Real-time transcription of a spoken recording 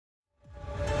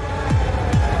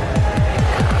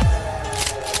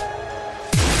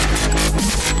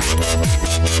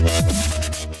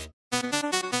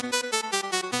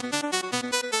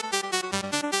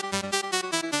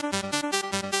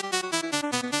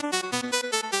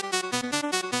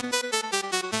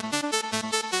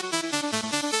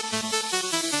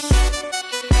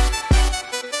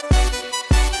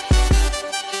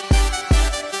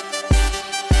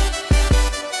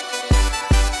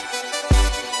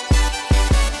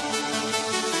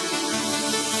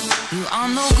are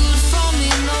no good for me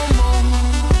no more.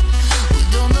 We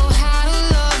don't know how to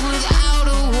love without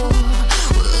a war.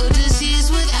 We're a disease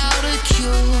without a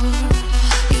cure.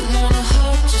 You wanna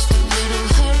hurt just a little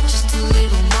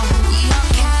more. We are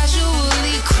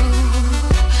casually cruel.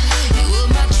 You were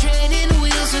my training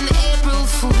wheels on April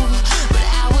Fool, but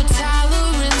our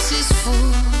tolerance is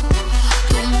full.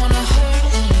 Don't wanna hurt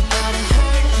anybody,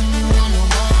 hurt anyone no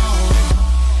more.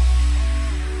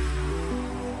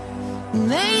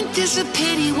 Ain't this a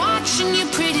pity, watching your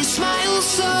pretty smile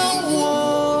so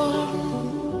warm?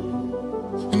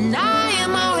 And I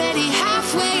am already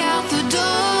halfway out the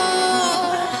door.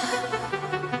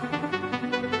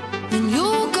 Then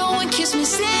you'll go and kiss me,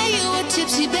 say you were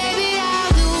tipsy, baby. I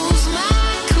lose my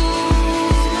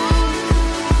cool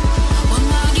when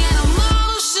I get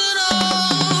emotional.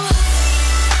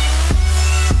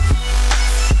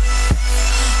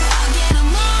 I get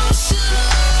emotional.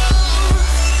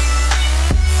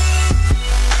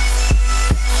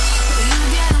 You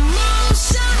get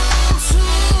emotional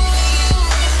too.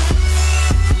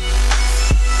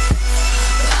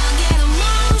 I get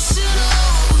emotional.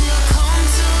 You're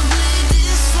comfortably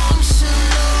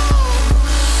dysfunctional.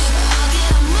 I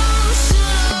get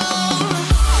emotional.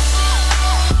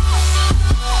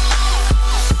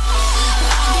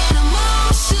 I get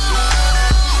emotional.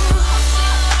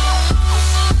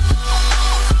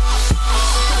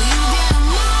 You get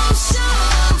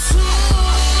emotional too.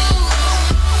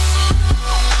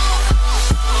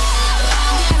 I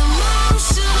get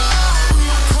emotional.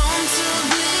 You're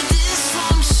comfortably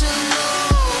dysfunctional.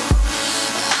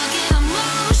 I get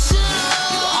emotional.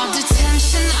 You are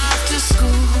detention after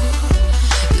school.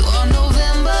 You are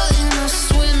November in a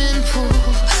swimming pool.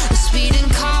 A speeding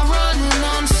car running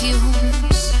on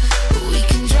fumes. But we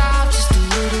can drive just a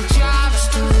little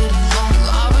long. You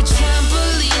are a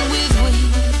trampoline with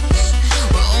wings.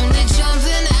 We're only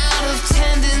jumping out of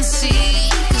tendency,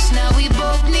 'cause now we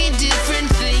both need different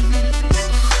things.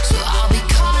 So I'll be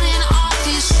cutting off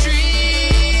these strings.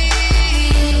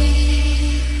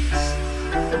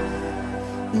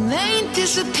 Ain't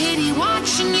this a pity,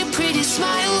 watching your pretty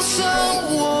smile so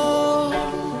warm?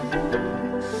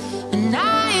 And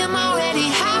I am already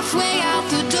halfway out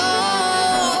the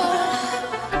door.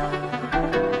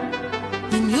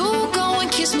 Then you'll go and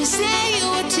kiss me, say you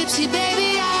were tipsy, baby.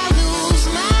 I lose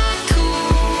my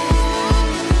cool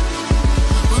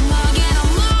when I get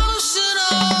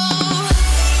emotional.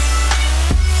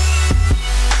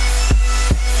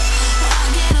 I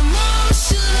get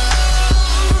emotional.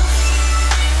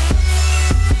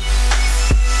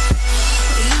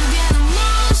 You get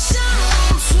emotional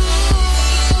too.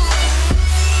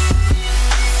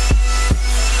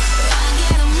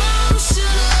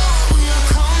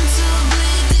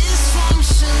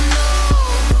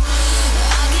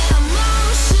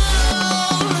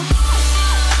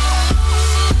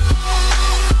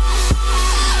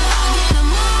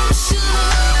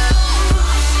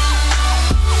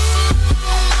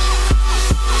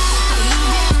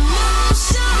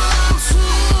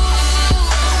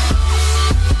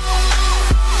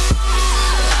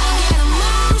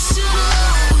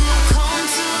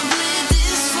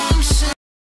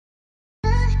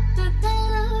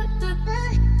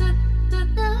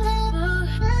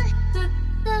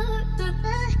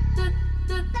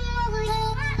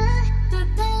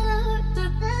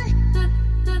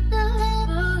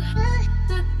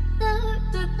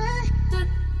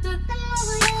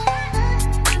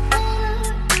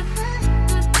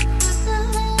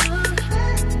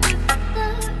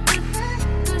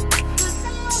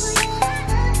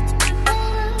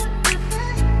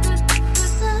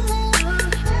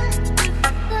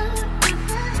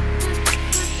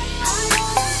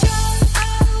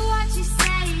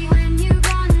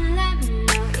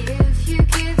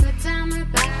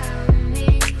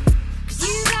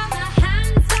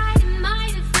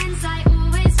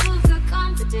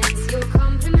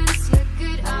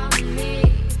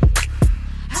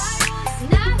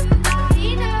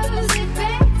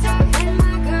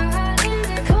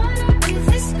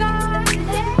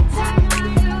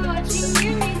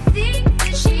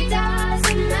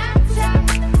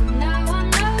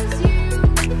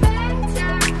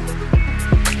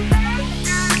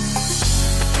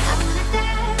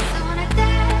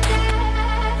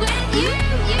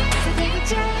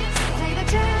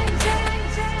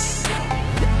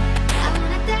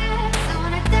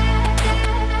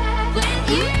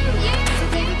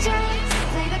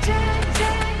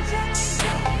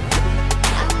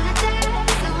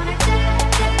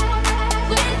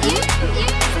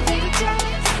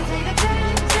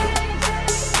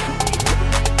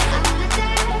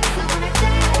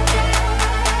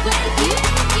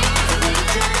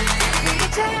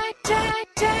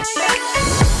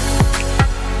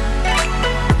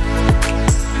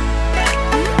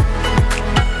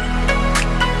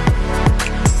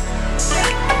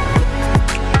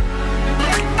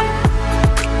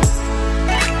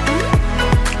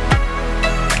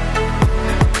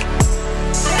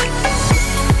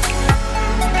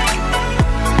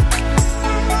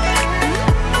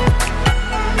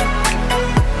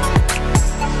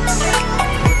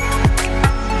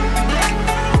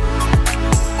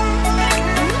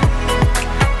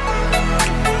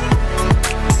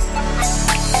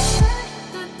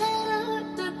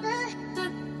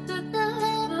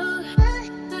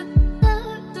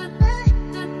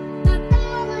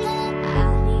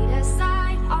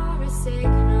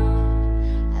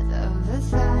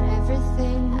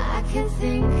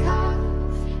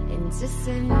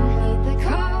 missing only the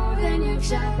coat in your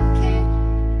jacket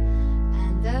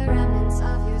and the remnants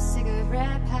of your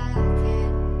cigarette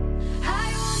packet.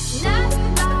 I want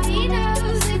nobody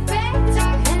knows it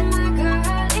better than my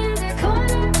girl in the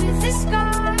corner with the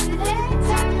scarlet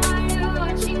letter. I'm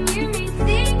watching you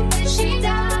rethink that she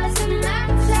doesn't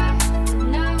matter.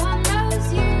 No one knows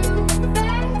you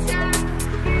better.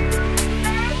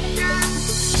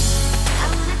 I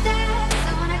wanna dance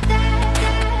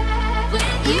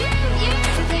with you.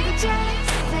 So take a chance,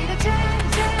 take a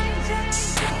chance.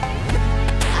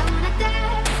 I wanna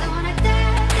dance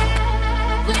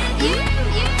with you.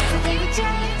 So take a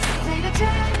chance, take a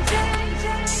chance.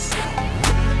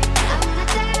 I wanna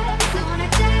dance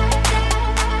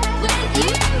with you.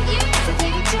 So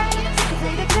take a chance,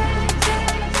 take a chance.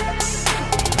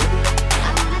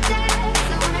 I wanna dance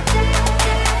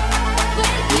with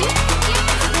you.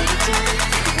 So take a chance,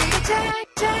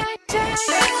 take a chance.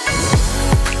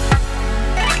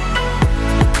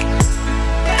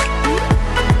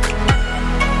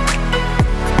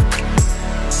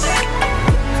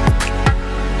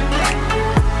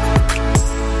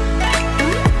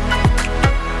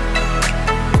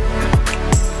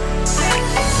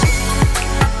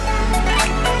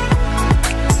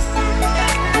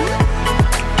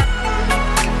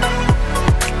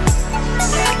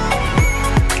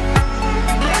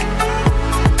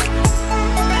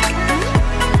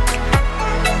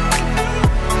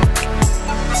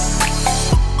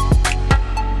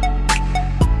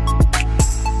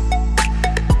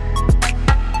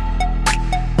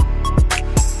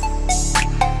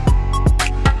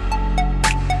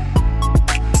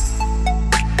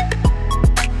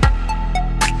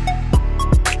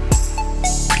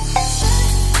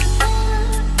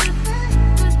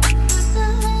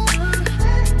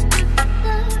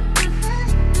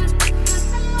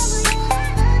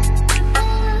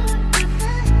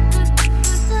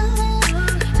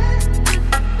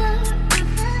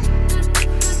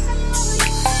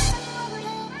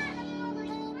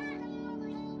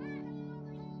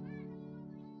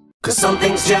 Cause some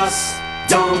things just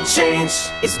don't change.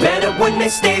 It's better when they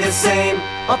stay the same.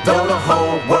 Although the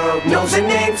whole world knows your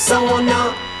name, so on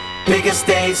the biggest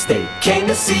stage they came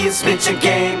to see you spit your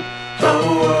game.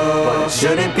 Oh, it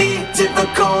shouldn't be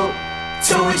difficult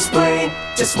to explain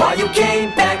just why you came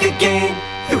back again.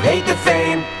 You hate the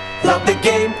fame, love the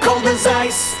game, cold as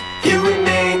ice you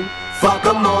remain. Fuck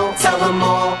them all, tell them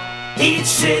all, eat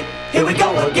shit, here we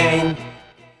go again.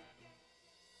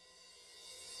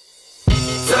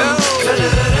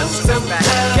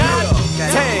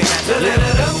 Is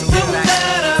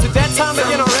it that time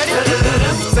again already?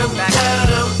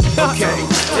 Okay.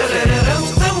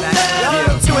 Y'all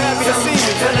look too happy to see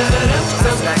me.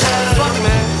 Fuck,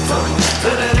 man.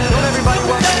 Don't everybody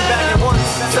welcome me back at once.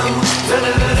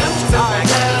 Alright.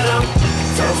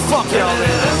 Fuck y'all,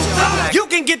 man. You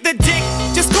can get the dick,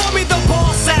 just call me the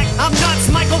ball sack. I'm nuts,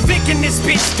 Michael Vick in this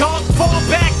bitch, dog. Fall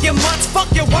back, you mutts,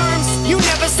 fuck your worms. You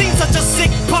never seen such a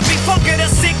sick puppy, fuck it, a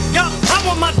sick yup. I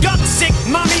want my duck sick,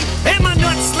 mommy, and my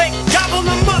nuts slick. Gobble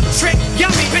them up, trick,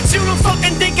 yummy. Bitch, you don't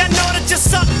fucking think I know that you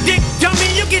suck dick, dummy.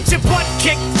 You get your butt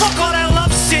kicked, fuck all that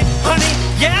love shit, honey.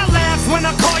 Yeah, I laugh when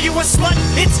I call you a slut,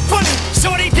 it's funny.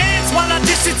 Shorty dance while I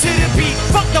diss it to the beat.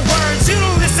 Fuck the words, you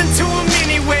don't listen to them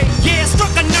anyway. Yeah,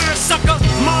 struck a nerve, sucker.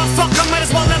 Motherfucker, might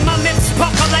as well let my lips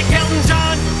buckle like Elton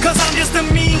John. Cause I'm just a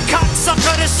mean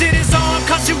cocksucker, the shit is on.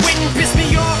 Cause you wouldn't piss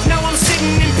me off, now I'm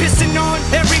sitting and pissing on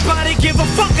everybody. Give a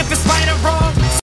fuck if it's right or wrong.